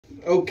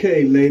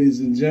Okay, ladies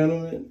and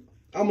gentlemen,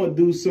 I'm going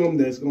to do something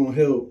that's going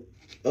to help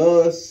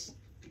us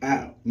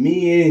out,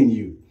 me and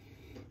you.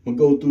 I'm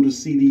going to go through the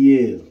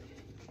CDL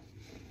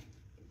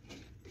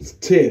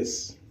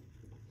Test.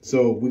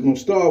 So we're going to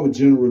start with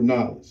general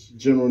knowledge.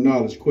 General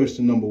knowledge,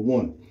 question number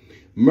 1.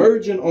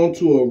 Merging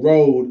onto a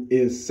road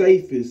is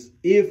safest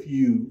if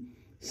you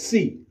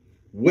C.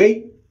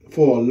 Wait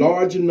for a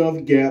large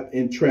enough gap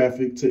in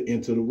traffic to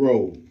enter the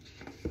road.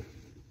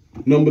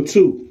 Number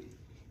 2.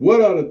 What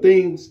are the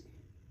things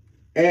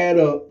add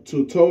up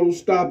to total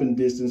stopping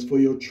distance for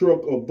your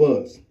truck or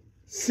bus?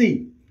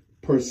 C.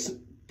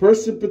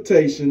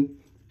 Precipitation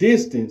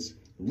distance,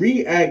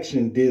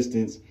 reaction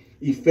distance,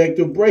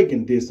 effective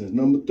braking distance.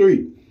 Number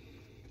 3.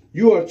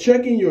 You are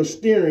checking your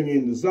steering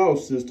and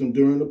exhaust system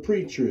during the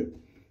pre-trip.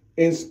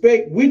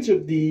 Inspect which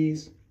of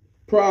these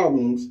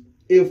problems,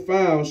 if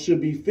found, should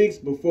be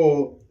fixed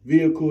before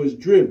vehicle is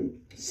driven.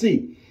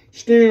 C.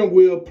 Steering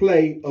wheel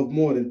play of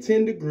more than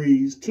 10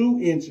 degrees, 2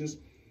 inches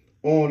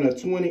on a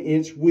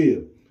 20-inch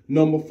wheel.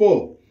 Number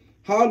 4.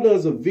 How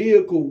does a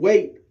vehicle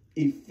weight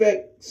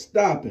affect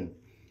stopping?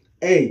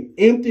 A.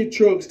 Empty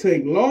trucks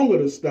take longer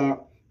to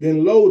stop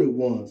than loaded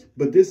ones,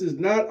 but this is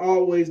not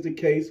always the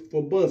case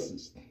for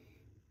buses.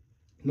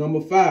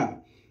 Number 5.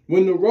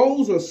 When the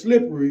roads are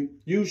slippery,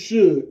 you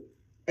should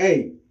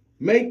A.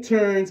 Make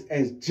turns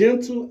as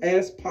gentle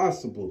as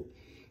possible.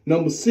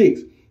 Number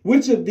 6.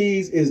 Which of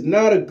these is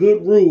not a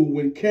good rule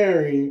when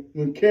caring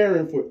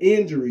for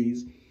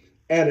injuries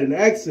at an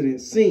accident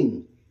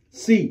scene?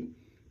 C.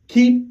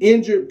 Keep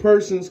injured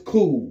persons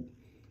cool.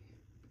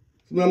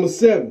 Number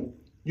 7.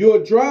 You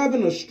are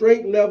driving a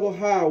straight level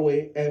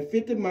highway at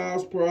 50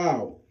 miles per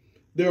hour.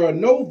 There are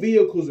no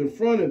vehicles in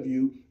front of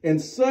you,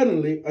 and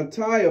suddenly a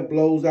tire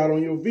blows out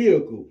on your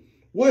vehicle.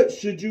 What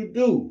should you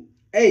do?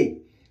 A.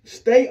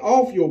 Stay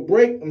off your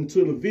brake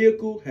until the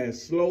vehicle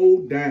has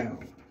slowed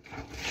down.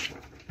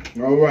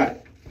 All right.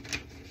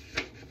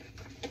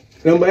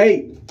 Number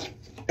 8.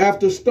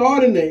 After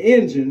starting the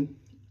engine,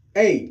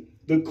 A.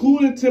 The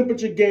coolant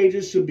temperature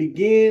gauges should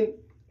begin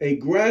a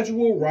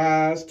gradual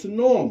rise to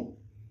normal.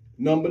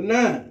 Number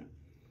 9.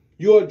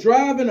 You are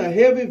driving a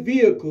heavy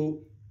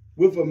vehicle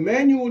with a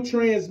manual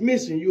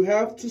transmission. You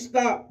have to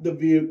stop the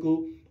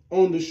vehicle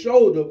on the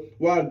shoulder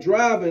while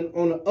driving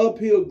on an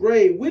uphill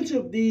grade. Which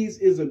of these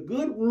is a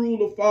good rule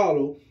to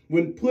follow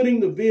when putting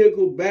the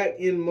vehicle back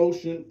in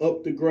motion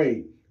up the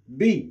grade?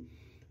 B.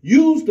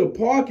 Use the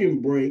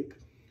parking brake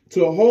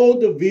to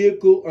hold the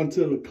vehicle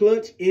until the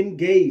clutch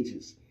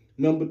engages.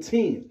 Number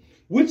 10.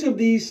 Which of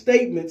these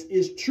statements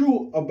is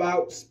true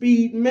about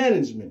speed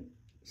management?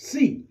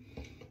 C.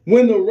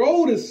 When the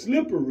road is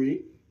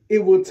slippery,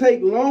 it will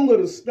take longer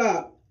to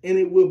stop and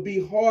it will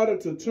be harder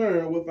to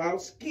turn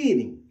without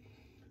skidding.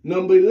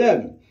 Number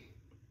 11.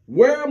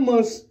 Where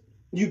must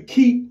you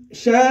keep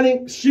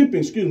shipping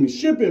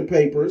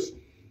papers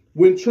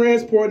when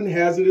transporting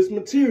hazardous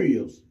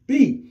materials?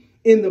 B.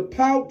 In the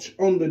pouch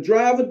on the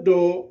driver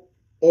door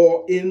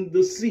or in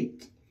the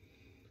seat.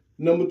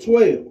 Number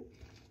 12.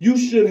 You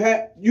should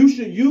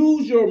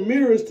use your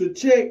mirrors to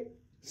check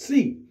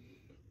C.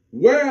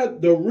 Where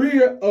the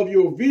rear of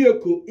your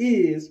vehicle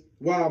is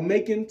while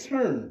making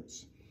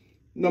turns.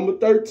 Number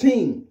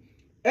 13.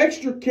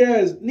 Extra care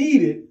is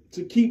needed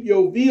to keep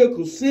your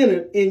vehicle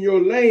centered in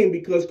your lane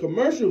because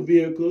commercial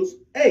vehicles,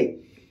 A,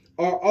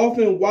 are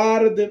often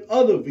wider than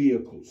other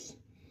vehicles.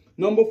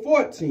 Number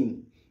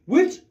 14.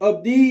 Which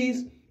of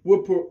these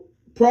would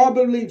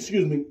probably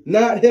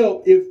not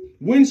help if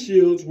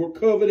windshields were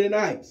covered in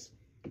ice?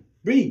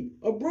 B,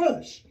 a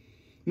brush.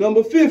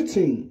 Number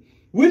 15.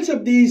 Which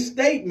of these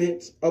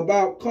statements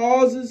about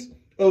causes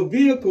of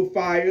vehicle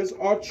fires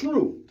are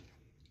true?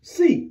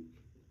 C,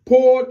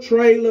 poor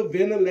trailer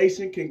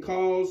ventilation can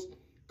cause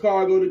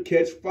cargo to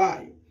catch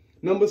fire.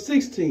 Number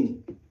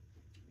 16.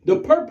 The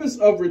purpose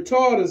of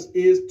retarders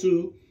is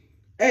to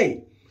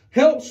A,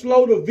 help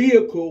slow the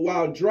vehicle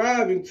while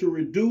driving to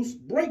reduce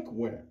brake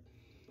wear.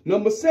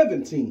 Number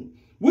 17.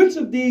 Which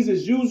of these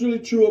is usually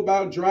true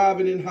about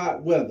driving in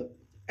hot weather?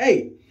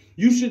 A,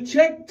 you should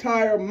check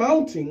tire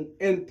mounting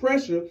and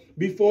pressure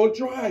before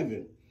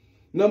driving.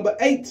 Number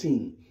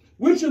 18.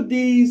 Which of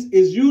these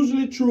is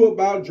usually true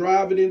about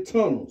driving in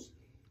tunnels?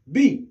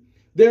 B,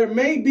 there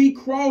may be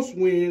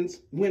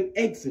crosswinds when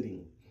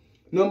exiting.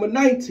 Number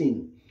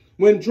 19.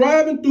 When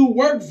driving through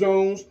work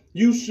zones,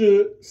 you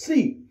should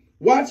C,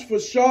 watch for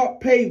sharp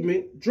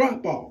pavement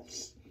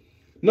drop-offs.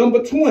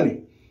 Number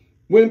 20.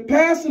 When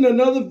passing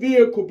another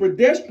vehicle,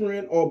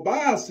 pedestrian or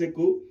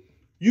bicycle,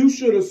 you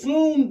should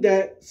assume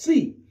that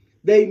C,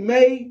 they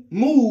may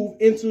move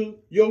into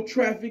your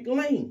traffic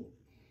lane.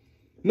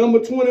 Number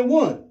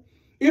 21.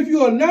 If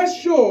you are not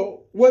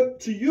sure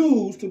what to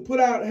use to put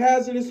out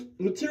hazardous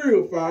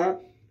material fire,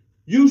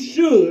 you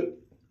should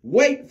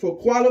wait for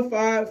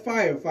qualified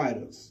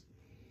firefighters.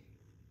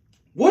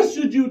 What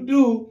should you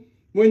do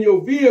when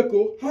your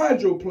vehicle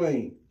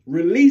hydroplane?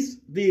 Release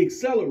the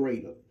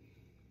accelerator.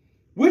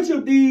 Which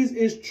of these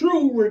is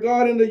true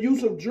regarding the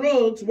use of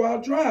drugs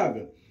while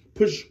driving?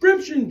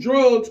 Prescription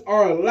drugs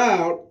are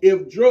allowed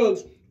if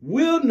drugs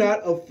will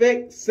not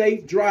affect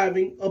safe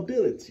driving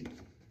ability.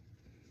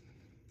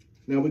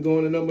 Now we're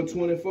going to number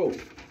 24.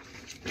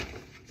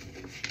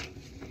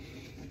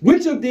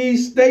 Which of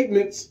these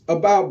statements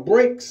about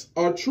brakes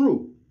are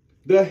true?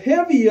 The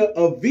heavier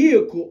a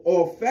vehicle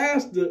or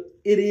faster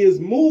it is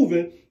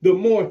moving, the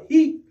more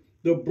heat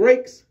the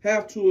brakes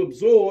have to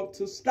absorb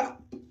to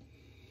stop.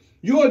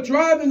 You are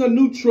driving a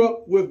new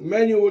truck with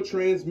manual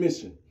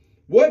transmission.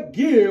 What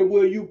gear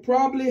will you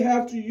probably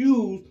have to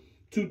use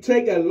to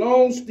take a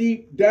long,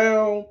 steep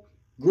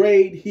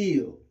downgrade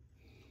hill?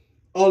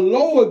 A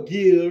lower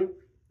gear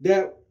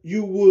that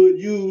you would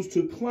use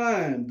to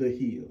climb the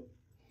hill.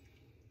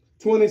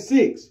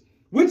 26.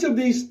 Which of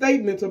these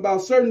statements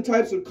about certain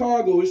types of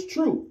cargo is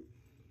true?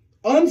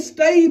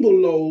 Unstable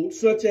loads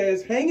such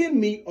as hanging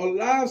meat or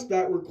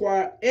livestock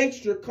require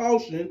extra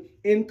caution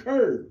in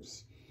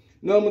curves.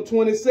 Number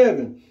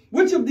 27.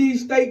 Which of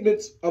these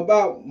statements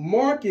about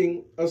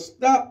marking a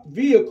stopped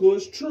vehicle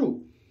is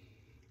true?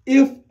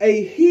 If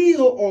a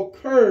hill or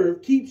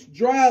curve keeps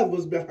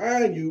drivers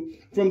behind you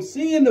from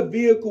seeing the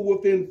vehicle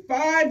within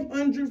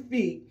 500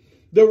 feet,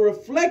 the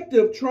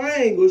reflective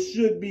triangle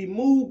should be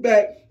moved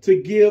back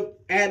to give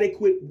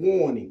adequate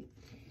warning.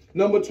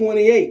 Number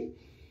 28.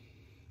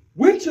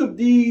 Which of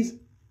these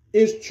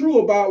is true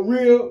about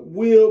rear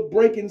wheel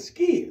braking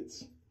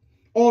skids?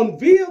 On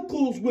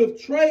vehicles with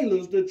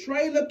trailers, the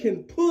trailer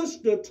can push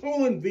the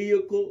towing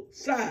vehicle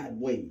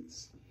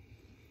sideways.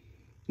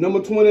 Number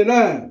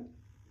 29.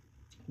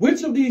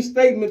 Which of these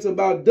statements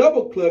about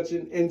double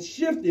clutching and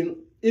shifting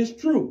is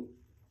true?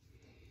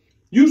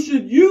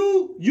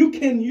 You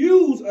can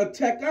use a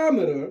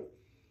tachometer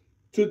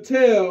to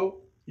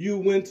tell you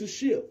when to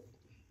shift.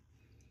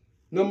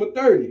 Number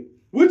 30.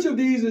 Which of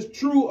these is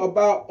true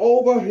about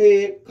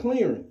overhead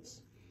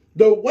clearance?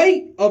 The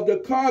weight of the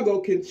cargo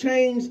can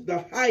change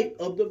the height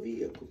of the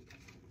vehicle.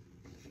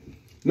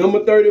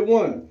 Number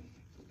 31.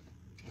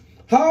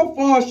 How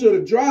far should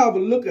a driver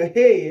look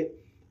ahead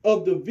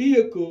of the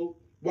vehicle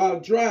while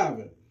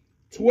driving?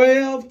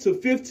 12 to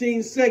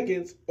 15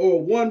 seconds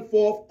or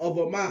 1/4 of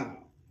a mile.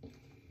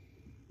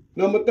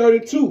 Number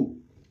 32.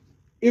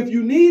 If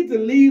you need to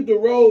leave the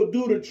road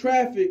due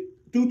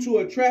to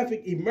a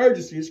traffic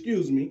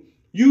emergency,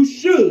 you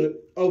should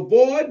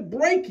avoid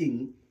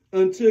braking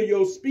until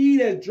your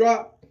speed has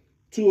dropped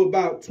to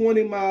about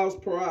 20 miles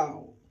per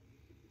hour.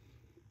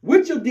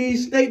 Which of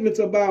these statements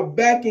about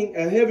backing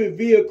a heavy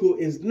vehicle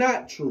is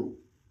not true?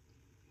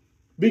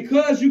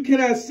 Because you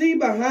cannot see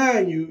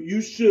behind you,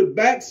 you should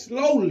back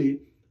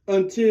slowly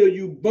until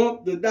you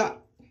bump the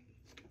dock.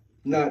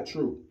 Not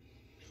true.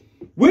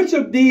 Which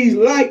of these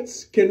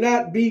lights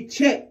cannot be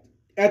checked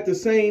at the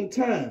same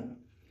time?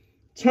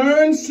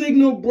 Turn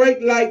signal,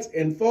 brake lights,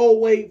 and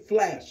four-way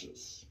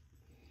flashers.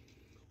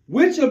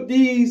 Which of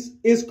these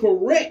is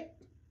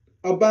correct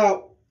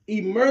about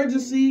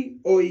emergency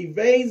or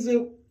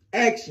evasive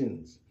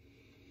actions?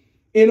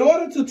 In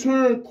order to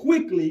turn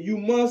quickly, you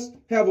must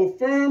have a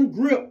firm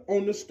grip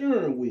on the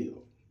steering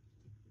wheel.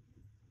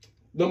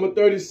 Number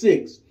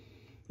 36.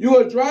 You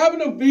are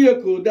driving a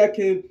vehicle that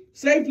can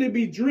safely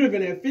be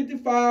driven at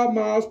 55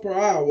 miles per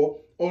hour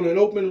on an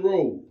open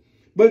road.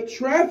 But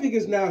traffic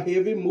is now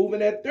heavy,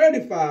 moving at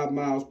 35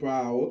 miles per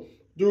hour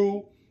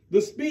through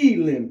the speed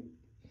limit.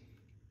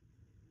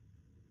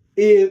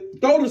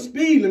 Though the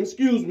speed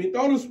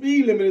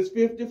limit is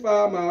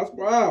 55 miles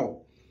per hour.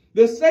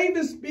 The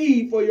safest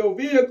speed for your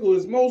vehicle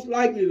is most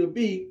likely to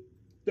be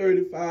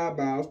 35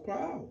 miles per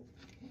hour.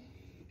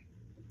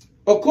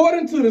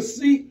 According to the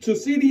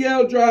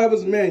CDL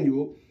driver's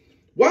manual,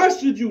 why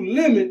should you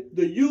limit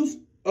the use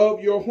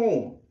of your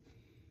horn?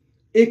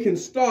 It can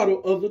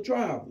startle other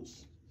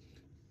drivers.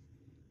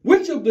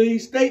 Which of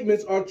these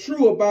statements are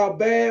true about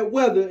bad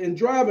weather and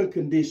driving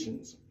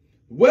conditions?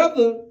 When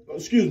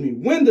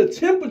the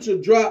temperature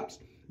drops,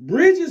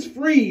 bridges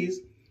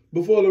freeze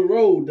before the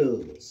road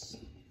does.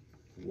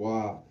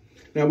 Wow.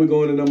 Now we're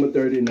going to number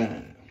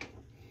 39.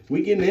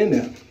 We're getting in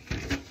there.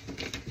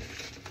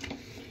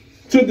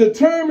 To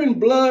determine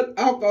blood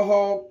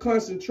alcohol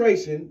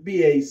concentration,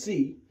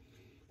 BAC,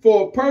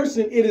 for a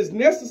person, it is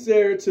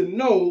necessary to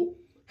know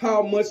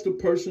how much the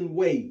person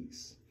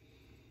weighs.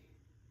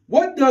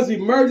 What does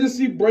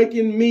emergency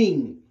braking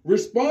mean?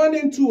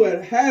 Responding to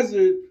a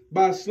hazard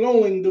by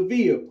slowing the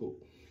vehicle.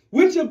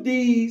 Which of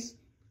these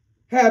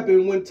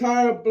happen when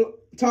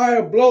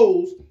tire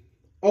blows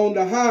on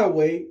the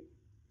highway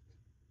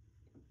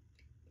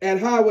at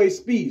highway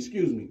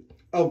speed,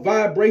 a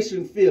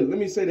vibration feeling. Let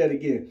me say that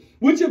again.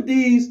 Which of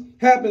these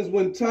happens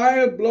when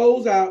tire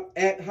blows out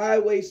at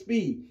highway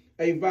speed?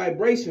 A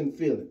vibration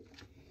feeling.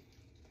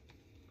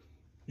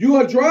 You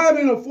are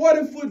driving a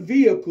 40-foot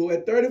vehicle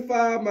at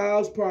 35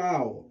 miles per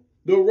hour.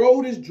 The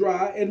road is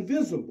dry and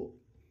visible.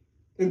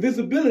 And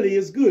visibility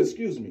is good,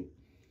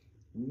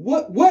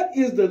 What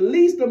is the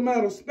least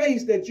amount of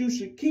space that you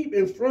should keep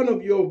in front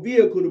of your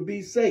vehicle to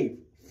be safe?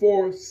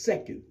 4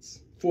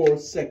 seconds. 4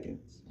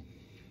 seconds.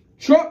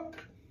 Truck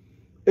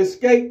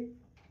escape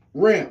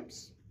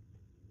ramps.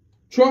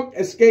 Truck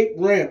escape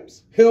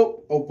ramps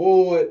help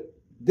avoid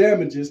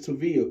damages to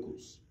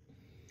vehicles.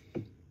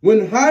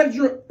 When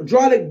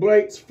hydraulic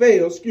brakes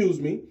fail,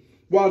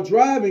 while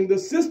driving, the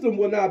system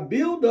will not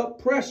build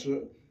up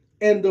pressure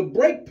and the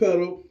brake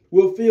pedal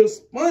will feel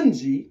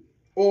spongy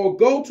or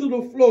go to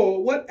the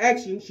floor. What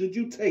action should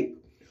you take?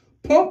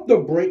 Pump the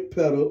brake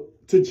pedal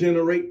to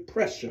generate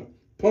pressure.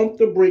 Pump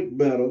the brake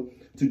pedal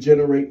to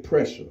generate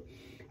pressure.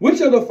 Which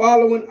of the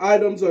following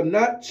items are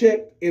not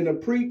checked in a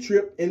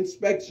pre-trip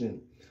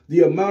inspection?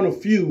 The amount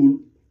of fuel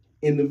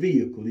in the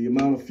vehicle. The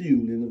amount of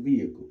fuel in the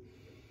vehicle.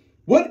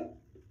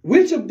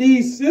 Which of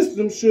these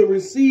systems should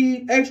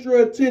receive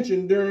extra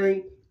attention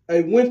during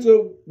a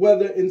winter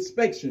weather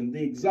inspection?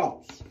 The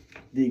exhaust.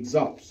 The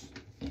exhaust.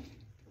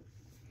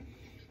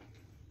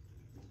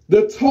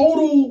 The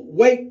total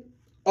weight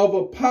of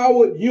a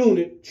powered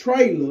unit,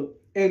 trailer,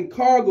 and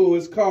cargo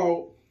is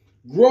called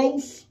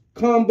gross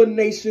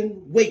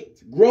combination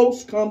weight.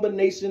 Gross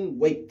combination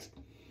weight.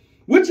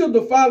 Which of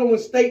the following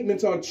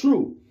statements are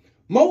true?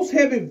 Most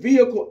heavy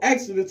vehicle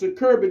accidents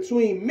occur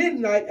between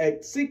midnight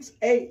at 6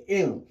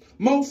 a.m.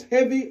 Most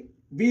heavy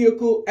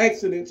vehicle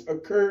accidents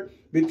occur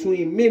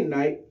between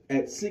midnight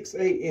at 6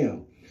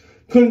 a.m.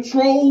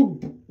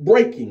 Controlled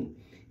braking.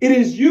 It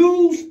is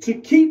used to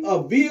keep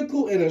a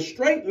vehicle in a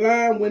straight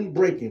line when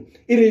braking.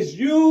 It is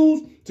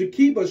used to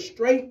keep a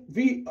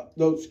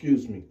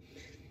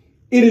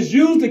It is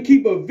used to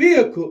keep a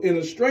vehicle in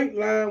a straight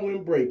line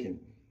when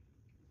braking.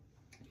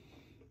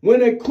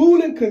 When a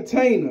coolant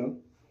container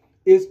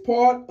is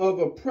part of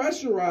a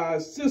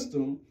pressurized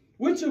system,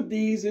 which of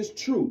these is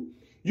true?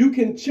 You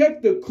can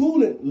check the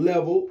coolant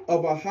level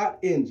of a hot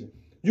engine.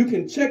 You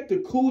can check the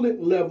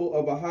coolant level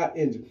of a hot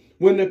engine.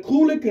 When the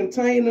coolant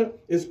container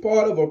is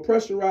part of a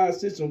pressurized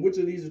system, which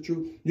of these are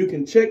true? You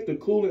can check the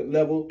coolant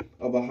level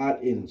of a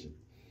hot engine.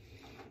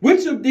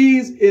 Which of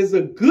these is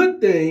a good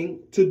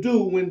thing to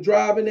do when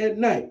driving at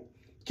night?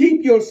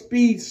 Keep your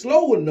speed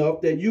slow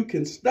enough that you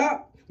can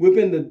stop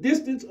within the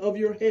distance of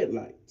your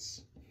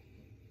headlights.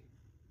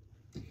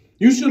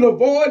 You should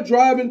avoid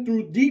driving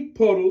through deep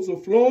puddles or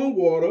flowing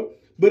water,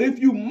 but if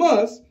you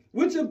must,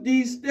 which of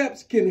these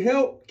steps can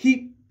help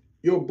keep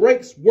your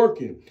brakes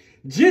working?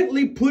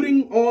 Gently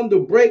putting on the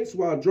brakes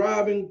while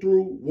driving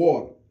through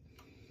water.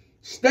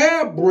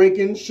 Stab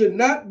braking should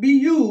not be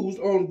used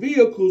on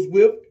vehicles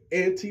with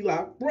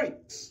anti-lock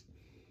brakes.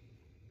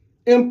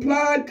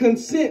 Implied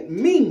consent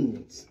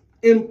means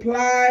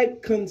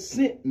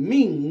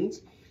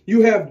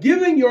you have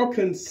given your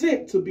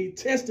consent to be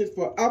tested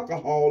for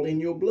alcohol in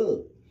your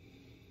blood.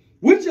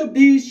 Which of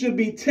these should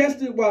be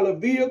tested while a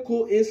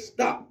vehicle is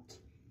stopped?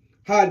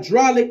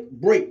 Hydraulic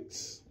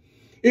brakes.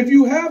 If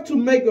you have to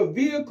make a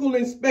vehicle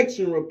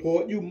inspection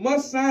report, you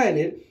must sign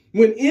it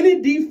when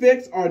any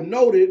defects are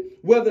noted,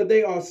 whether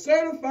they are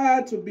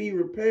certified to be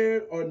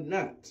repaired or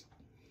not.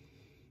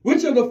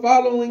 Which of the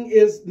following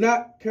is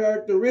not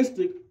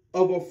characteristic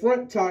of a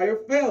front tire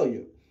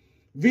failure?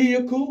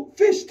 Vehicle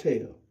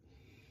fishtail.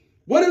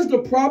 What is the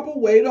proper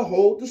way to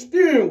hold the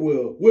steering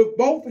wheel? With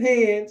both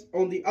hands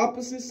on the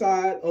opposite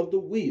side of the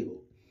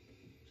wheel.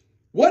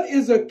 What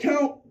is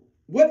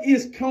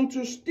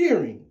counter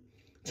steering?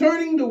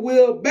 Turning the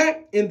wheel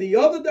back in the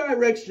other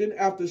direction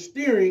after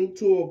steering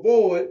to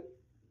avoid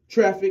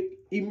traffic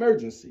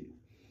emergency.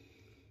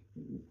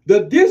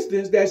 The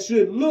distance that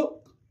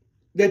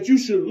you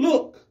should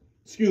look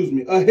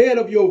ahead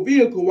of your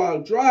vehicle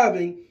while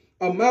driving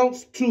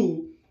amounts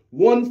to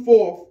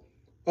 1/4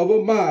 of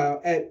a mile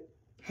at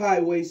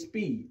highway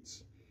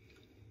speeds.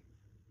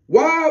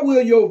 Why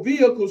will your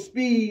vehicle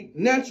speed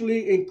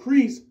naturally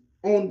increase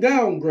on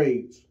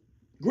downgrades?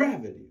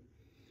 Gravity.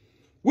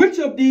 Which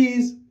of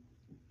these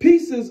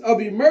pieces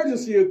of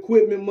emergency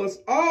equipment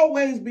must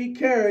always be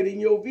carried in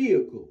your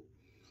vehicle?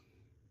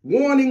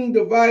 Warning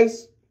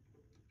device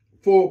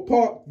for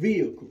parked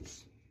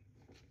vehicles.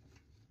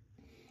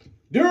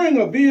 During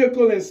a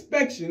vehicle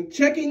inspection,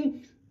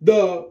 checking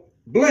the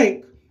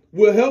blank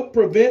will help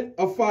prevent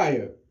a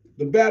fire.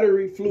 The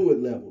battery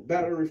fluid level.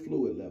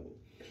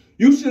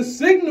 You should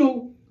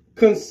signal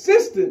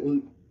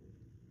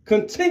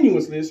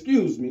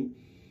continuously,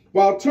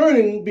 while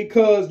turning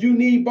because you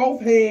need both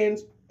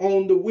hands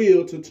on the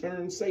wheel to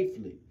turn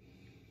safely.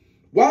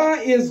 Why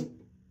is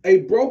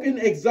a broken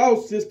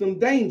exhaust system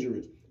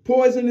dangerous?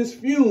 Poisonous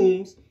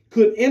fumes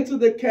could enter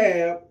the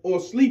cab or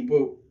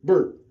sleeper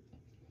berth.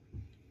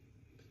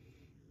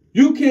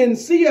 You can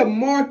see a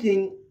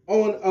marking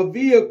on a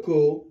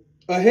vehicle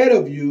ahead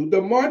of you.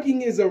 The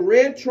marking is a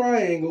red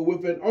triangle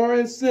with an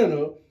orange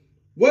center.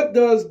 What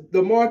does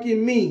the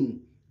marking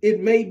mean? It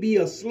may be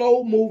a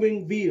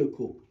slow-moving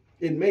vehicle.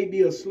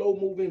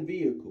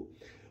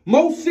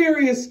 Most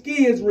serious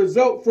skids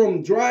result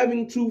from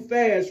driving too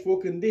fast for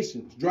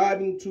conditions.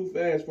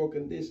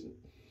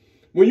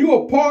 When you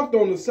are parked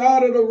on the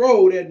side of the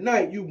road at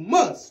night, you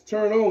must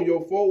turn on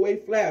your four-way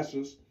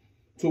flashers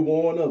to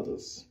warn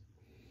others.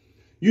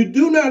 You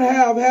do not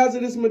have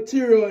hazardous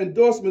material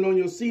endorsement on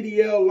your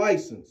CDL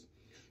license.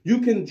 You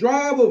can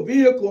drive a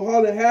vehicle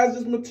hauling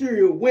hazardous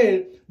material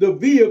when the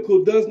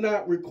vehicle does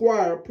not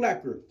require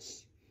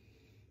placards.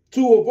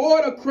 To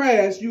avoid a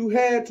crash, you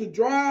had to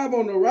drive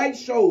on the right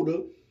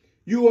shoulder.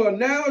 You are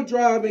now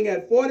driving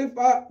at 40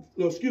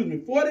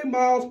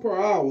 miles per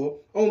hour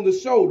on the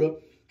shoulder.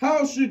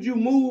 How should you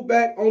move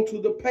back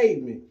onto the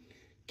pavement?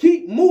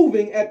 Keep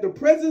moving at the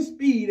present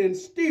speed and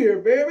steer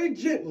very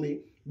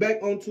gently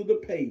back onto the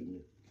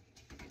pavement.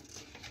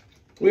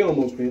 We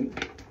almost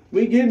finished.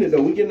 We getting it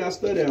though. We getting our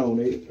study on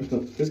it.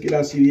 Let's get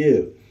our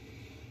CDL.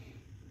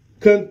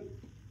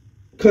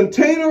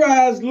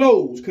 Containerized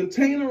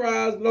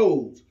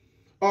loads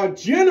are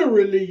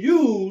generally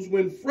used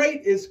when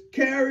freight is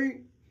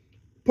carried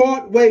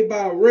part way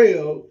by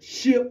rail,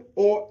 ship,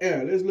 or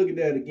air. Let's look at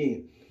that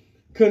again.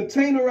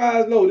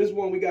 Containerized load, this is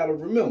one we got to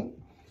remember,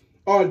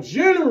 are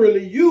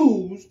generally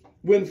used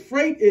when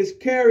freight is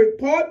carried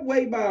part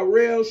way by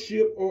rail,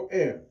 ship, or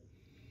air.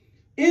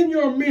 In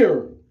your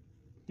mirror,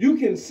 you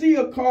can see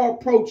a car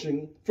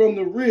approaching from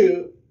the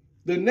rear.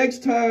 The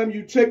next time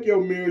you check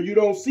your mirror, you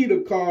don't see the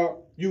car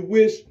you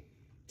wish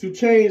to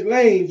change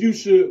lanes. You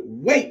should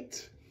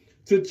wait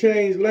to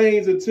change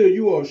lanes until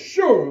you are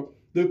sure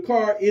the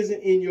car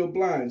isn't in your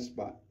blind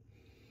spot.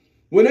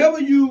 Whenever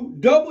you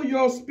double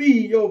your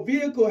speed, your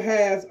vehicle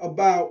has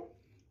about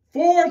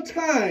 4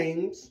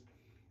 times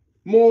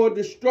more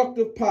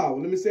destructive power.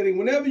 Let me say that.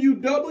 Whenever you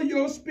double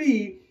your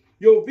speed,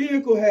 your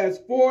vehicle has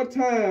 4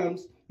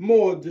 times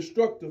more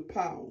destructive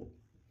power.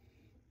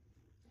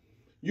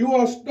 You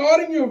are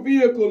starting your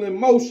vehicle in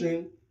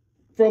motion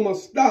from a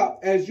stop.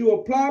 As you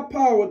apply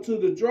power to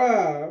the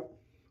drive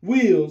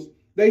wheels,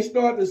 they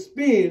start to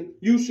spin.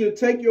 You should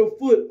take your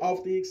foot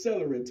off the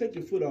accelerator. Take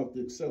your foot off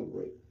the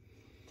accelerator.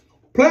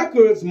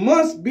 Placards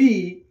must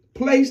be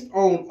placed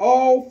on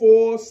all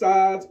 4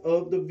 sides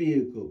of the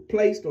vehicle.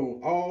 Placed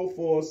on all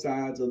 4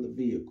 sides of the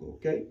vehicle,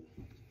 okay?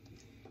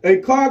 A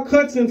car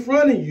cuts in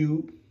front of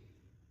you,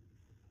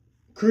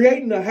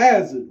 creating a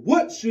hazard.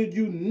 What should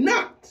you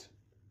not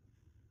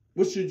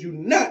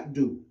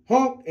do?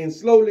 Honk and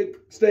slowly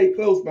stay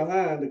close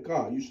behind the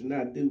car. You should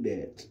not do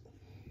that.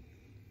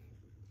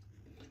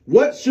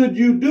 What should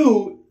you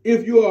do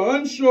if you are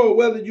unsure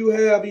whether you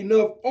have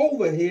enough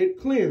overhead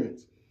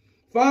clearance?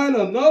 Find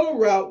another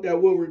route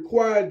that will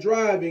require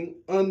driving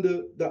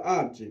under the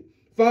object.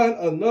 Find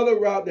another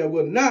route that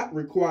will not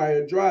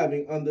require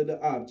driving under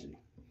the object.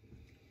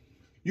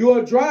 You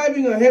are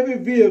driving a heavy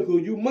vehicle.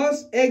 You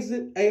must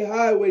exit a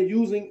highway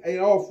using an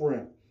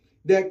off-ramp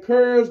that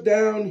curves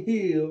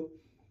downhill.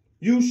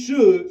 You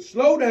should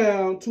slow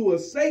down to a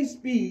safe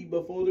speed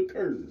before the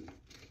curve.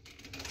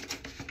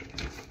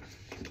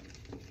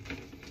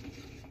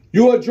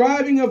 You are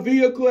driving a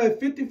vehicle at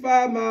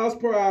 55 miles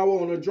per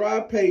hour on a dry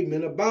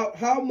pavement. About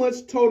how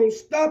much total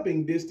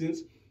stopping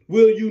distance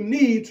will you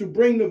need to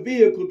bring the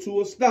vehicle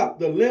to a stop?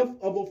 The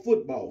length of a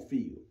football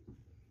field.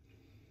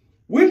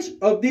 Which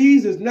of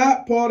these is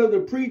not part of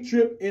the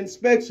pre-trip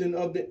inspection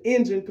of the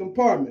engine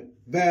compartment?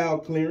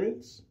 Valve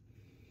clearance.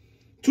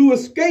 Truck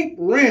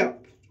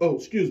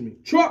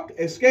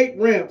escape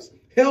ramps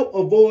help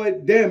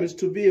avoid damage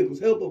to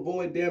vehicles.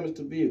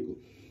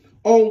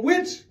 On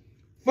which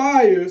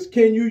fires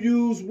can you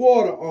use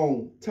water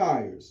on?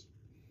 Tires.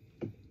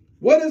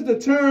 What is the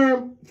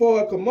term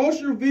for a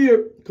commercial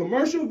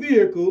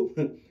vehicle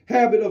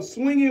habit of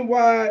swinging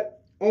wide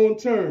on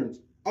turns?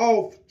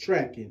 Off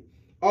tracking.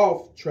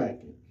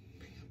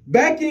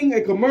 Backing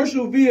a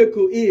commercial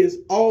vehicle is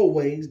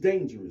always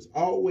dangerous.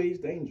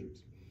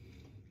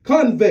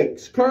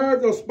 Convex,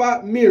 curved or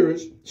spot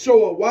mirrors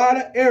show a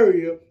wider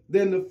area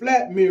than the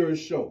flat mirrors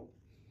show.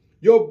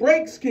 Your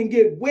brakes can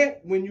get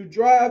wet when you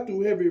drive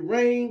through heavy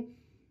rain.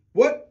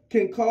 What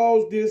can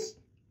cause this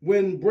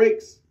when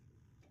brakes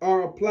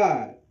are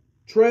applied?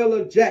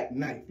 Trailer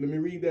jackknife. Let me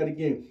read that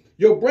again.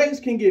 Your brakes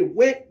can get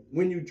wet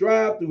when you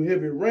drive through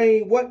heavy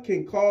rain. What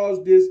can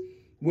cause this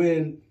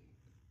when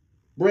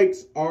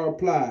brakes are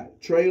applied?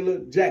 Trailer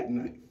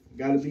jackknife.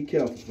 Got to be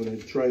careful for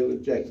that trailer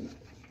jackknife.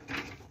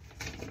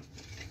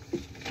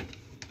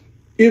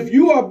 If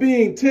you are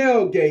being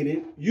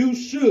tailgated, you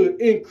should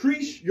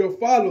increase your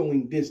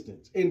following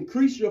distance.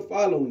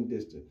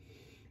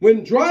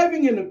 When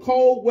driving in the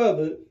cold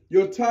weather,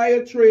 your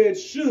tire tread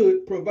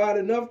should provide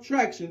enough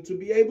traction to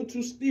be able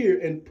to steer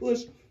and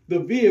push the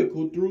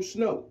vehicle through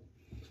snow.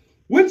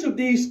 Which of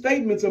these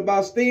statements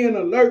about staying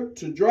alert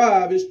to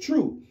drive is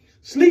true?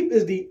 Sleep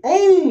is the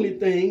only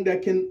thing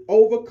that can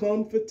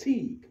overcome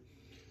fatigue.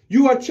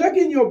 You are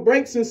checking your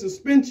brakes and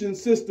suspension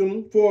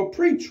system for a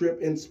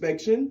pre-trip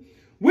inspection.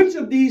 Which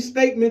of these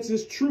statements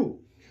is true?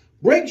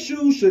 Brake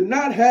shoes should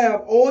not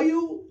have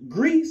oil,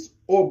 grease,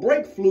 or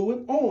brake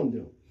fluid on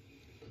them.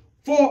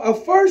 For a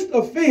first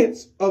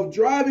offense of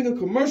driving a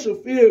commercial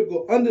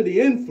vehicle under the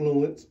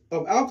influence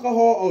of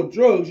alcohol or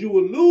drugs, you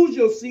will lose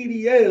your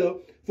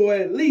CDL for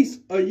at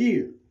least a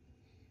year.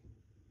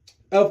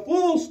 A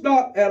full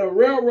stop at a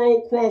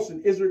railroad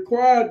crossing is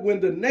required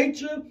when the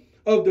nature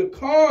of the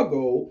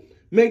cargo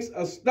makes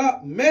a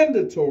stop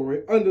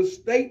mandatory under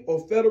state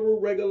or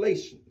federal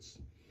regulations.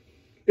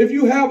 If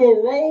you have a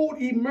road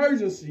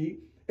emergency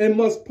and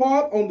must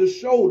park on the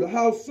shoulder,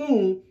 how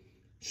soon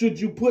should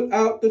you put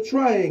out the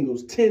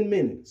triangles? 10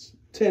 minutes.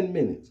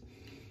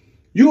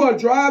 You are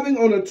driving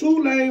on a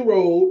 2-lane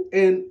road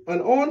and an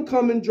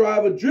oncoming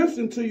driver drifts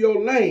into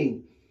your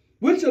lane.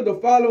 Which of the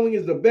following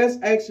is the best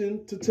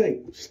action to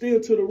take? Steer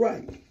to the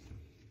right.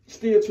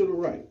 Steer to the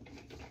right.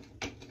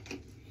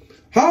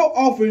 How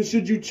often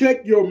should you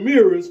check your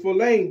mirrors for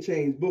lane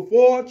change?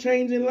 Before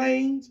changing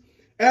lanes,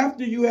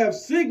 after you have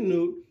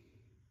signaled,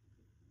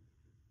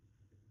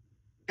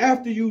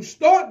 after you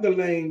start the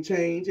lane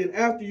change, and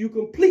after you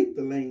complete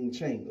the lane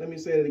change? Let me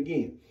say it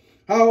again.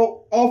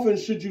 How often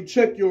should you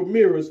check your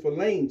mirrors for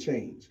lane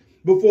change?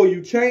 Before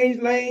you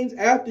change lanes,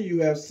 after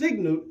you have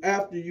signaled,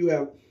 after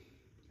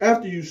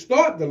you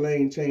start the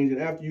lane change,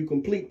 and after you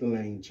complete the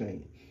lane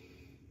change.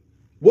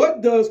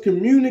 What does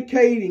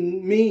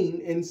communicating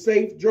mean in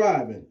safe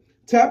driving?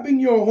 Tapping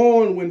your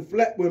horn when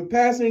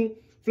passing,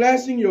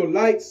 flashing your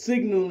lights,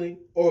 signaling,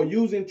 or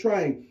using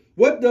triangle.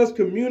 What does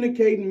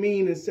communicating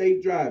mean in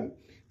safe driving?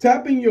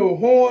 Tapping your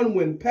horn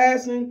when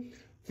passing,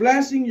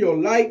 flashing your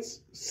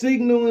lights,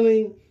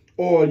 signaling,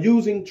 or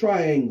using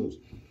triangles.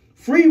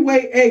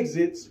 Freeway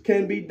exits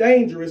can be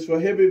dangerous for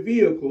heavy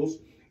vehicles.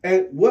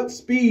 At what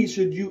speed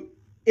should you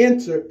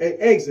enter an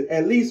exit?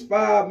 At least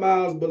 5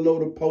 miles below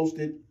the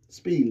posted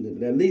speed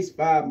limit. At least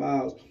 5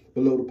 miles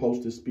below the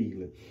posted speed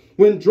limit.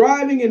 When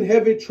driving in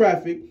heavy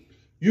traffic,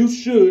 you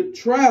should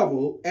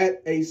travel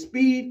at a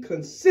speed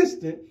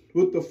consistent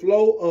with the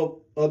flow of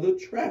other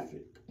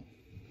traffic.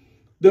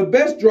 The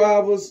best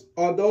drivers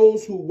are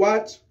those who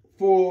watch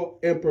for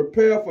and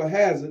prepare for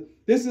hazard.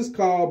 This is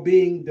called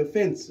being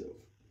defensive.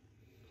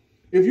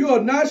 If you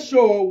are not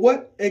sure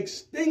what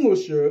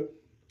extinguisher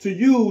to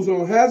use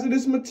on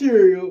hazardous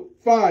material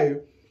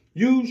fire,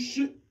 you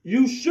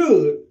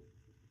should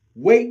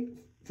wait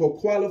for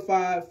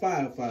qualified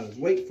firefighters.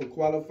 Wait for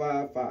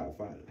qualified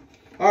firefighters.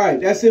 All right,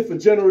 that's it for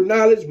general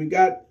knowledge. We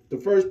got the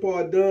first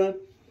part done.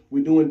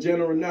 We're doing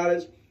general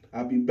knowledge.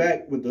 I'll be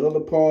back with the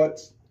other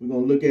parts. We're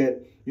going to look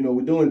at,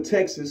 we're doing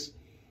Texas.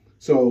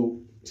 So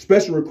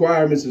special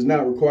requirements is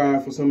not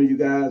required for some of you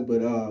guys, but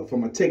for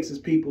my Texas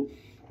people,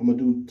 I'm going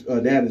to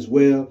do that as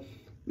well.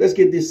 Let's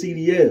get this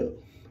CDL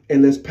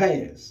and let's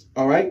pass.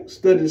 All right?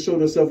 Study to show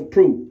yourself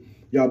approved.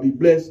 Y'all be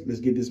blessed. Let's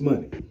get this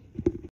money.